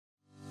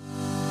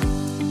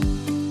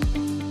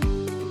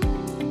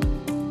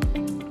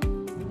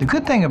The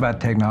good thing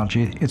about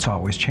technology, it's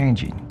always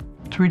changing.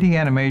 3D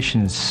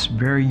animation is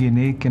very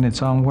unique in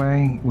its own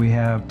way. We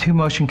have 2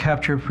 motion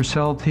capture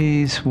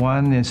facilities.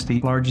 One is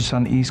the largest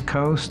on the East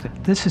Coast.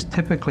 This is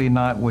typically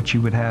not what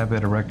you would have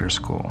at a regular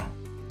school.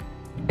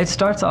 It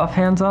starts off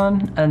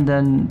hands-on, and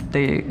then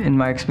in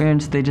my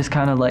experience, they just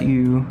kind of let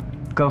you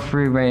go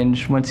free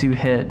range once you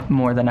hit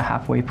more than a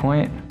halfway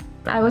point.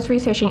 I was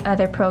researching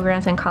other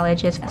programs and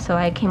colleges, so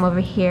I came over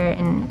here,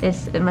 and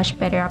it's a much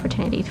better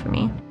opportunity for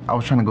me. I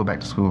was trying to go back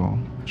to school,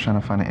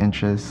 trying to find an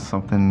interest,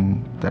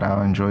 something that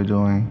I enjoy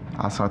doing.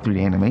 I saw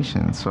 3D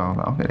animation, so I was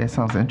like, okay, that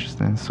sounds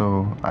interesting.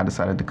 So I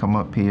decided to come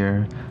up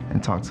here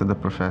and talk to the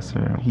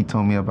professor. He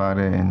told me about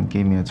it and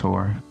gave me a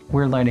tour.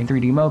 We're learning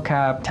 3D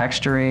mocap,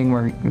 texturing,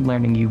 we're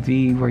learning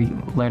UV, we're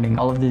learning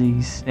all of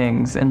these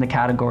things in the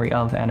category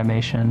of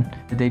animation.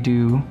 They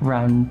do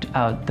round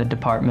out the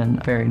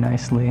department very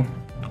nicely.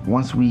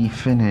 Once we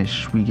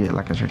finish, we get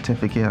like a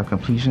certificate of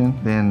completion.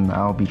 Then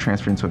I'll be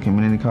transferring to a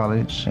community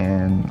college,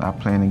 and I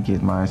plan to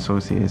get my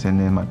associates and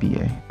then my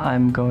BA.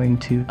 I'm going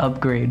to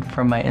upgrade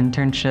from my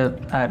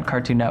internship at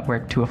Cartoon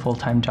Network to a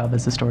full-time job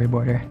as a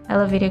storyboarder. I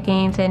love video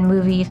games and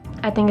movies.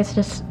 I think it's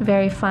just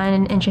very fun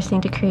and interesting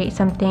to create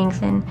some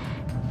things and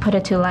put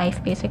it to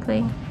life,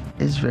 basically.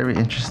 It's very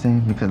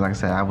interesting because, like I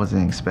said, I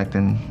wasn't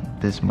expecting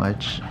this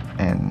much,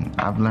 and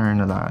I've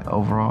learned a lot.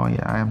 Overall,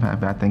 yeah, I am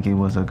happy. I think it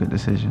was a good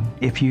decision.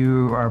 If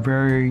you are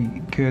very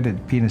good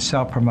at being a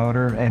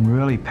self-promoter and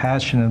really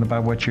passionate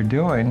about what you're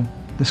doing,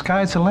 the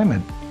sky's the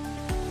limit.